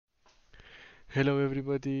Hello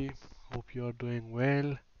everybody, hope you are doing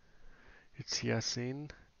well. It's Yasin.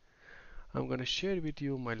 I'm gonna share with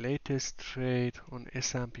you my latest trade on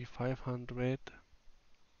S&P 500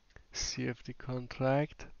 CFD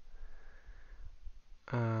contract.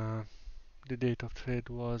 Uh, the date of trade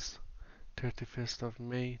was 31st of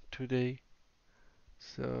May today.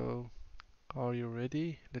 So, are you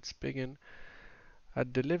ready? Let's begin.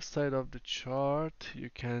 At the left side of the chart, you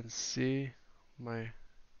can see my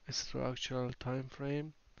structural time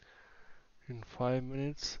frame in 5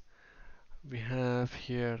 minutes. We have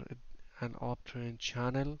here an uptrend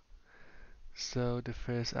channel. So the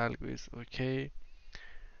first algo is okay.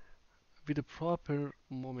 With the proper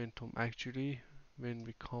momentum actually, when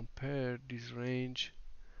we compare this range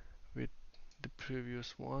with the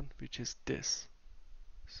previous one, which is this.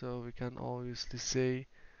 So we can obviously say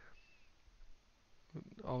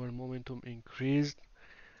our momentum increased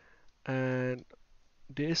and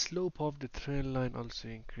the slope of the trend line also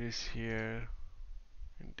increased here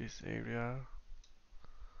in this area.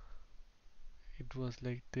 It was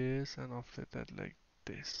like this and after that like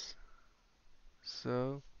this.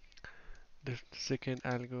 So the second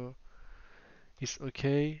algo is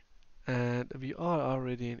okay and we are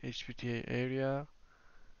already in HPTA area.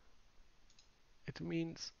 It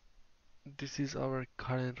means this is our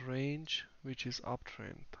current range which is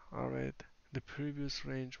uptrend. Alright, the previous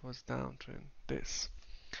range was downtrend, this.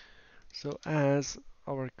 So as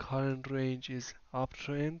our current range is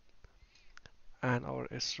uptrend and our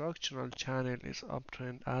structural channel is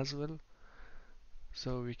uptrend as well,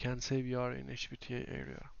 so we can say we are in HPTA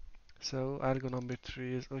area. So algo number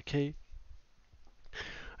 3 is okay.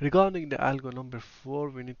 Regarding the algo number 4,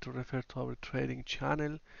 we need to refer to our trading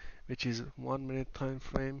channel, which is 1 minute time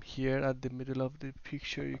frame. Here at the middle of the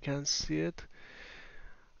picture, you can see it.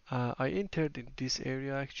 I entered in this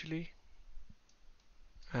area actually,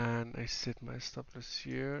 and I set my stop loss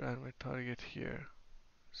here and my target here.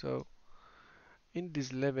 So in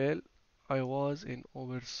this level, I was in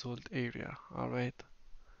oversold area. Alright,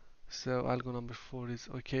 so algo number 4 is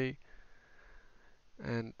okay.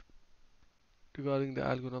 And regarding the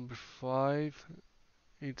algo number 5,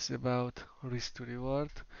 it's about risk to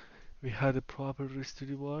reward. We had a proper risk to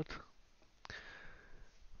reward,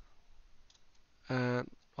 and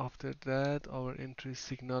after that our entry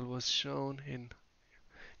signal was shown in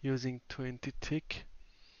using 20 tick,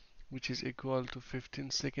 which is equal to 15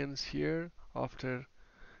 seconds here after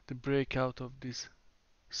the breakout of this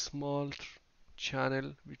small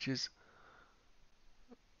channel, which is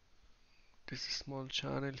this small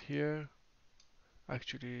channel here,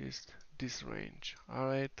 actually is this range.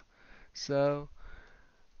 Alright, so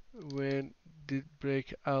when the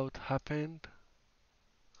breakout happened,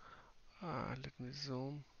 let me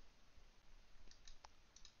zoom.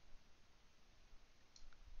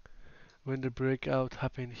 When the breakout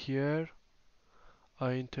happened here,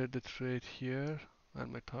 I entered the trade here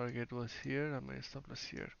and my target was here and my stop loss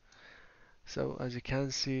here. So as you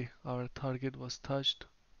can see, our target was touched.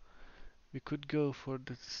 We could go for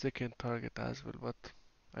the second target as well, but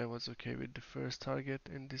I was okay with the first target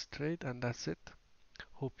in this trade, and that's it.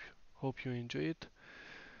 Hope hope you enjoy it.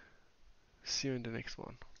 See you in the next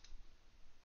one.